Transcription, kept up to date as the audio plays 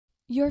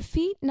Your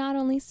feet not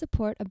only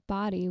support a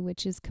body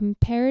which is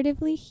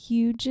comparatively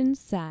huge in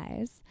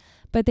size,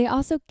 but they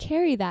also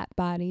carry that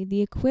body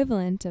the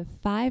equivalent of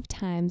 5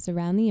 times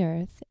around the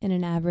earth in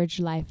an average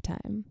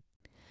lifetime.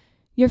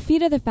 Your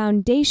feet are the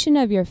foundation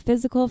of your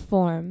physical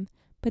form,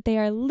 but they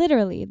are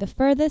literally the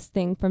furthest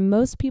thing from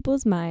most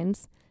people's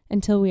minds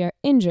until we are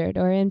injured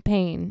or in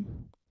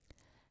pain.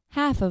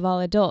 Half of all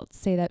adults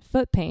say that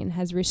foot pain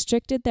has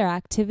restricted their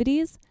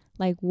activities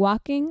like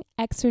walking,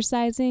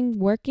 exercising,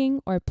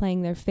 working, or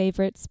playing their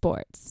favorite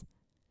sports.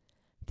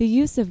 The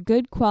use of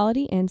good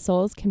quality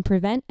insoles can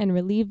prevent and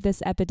relieve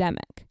this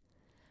epidemic,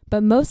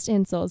 but most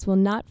insoles will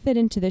not fit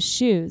into the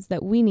shoes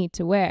that we need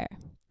to wear.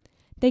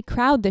 They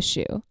crowd the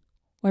shoe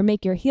or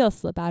make your heel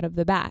slip out of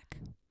the back.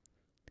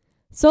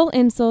 Sole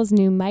Insole's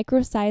new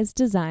micro-sized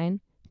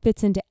design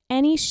fits into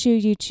any shoe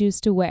you choose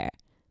to wear,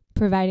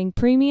 providing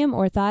premium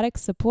orthotic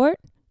support,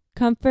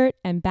 comfort,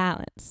 and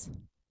balance.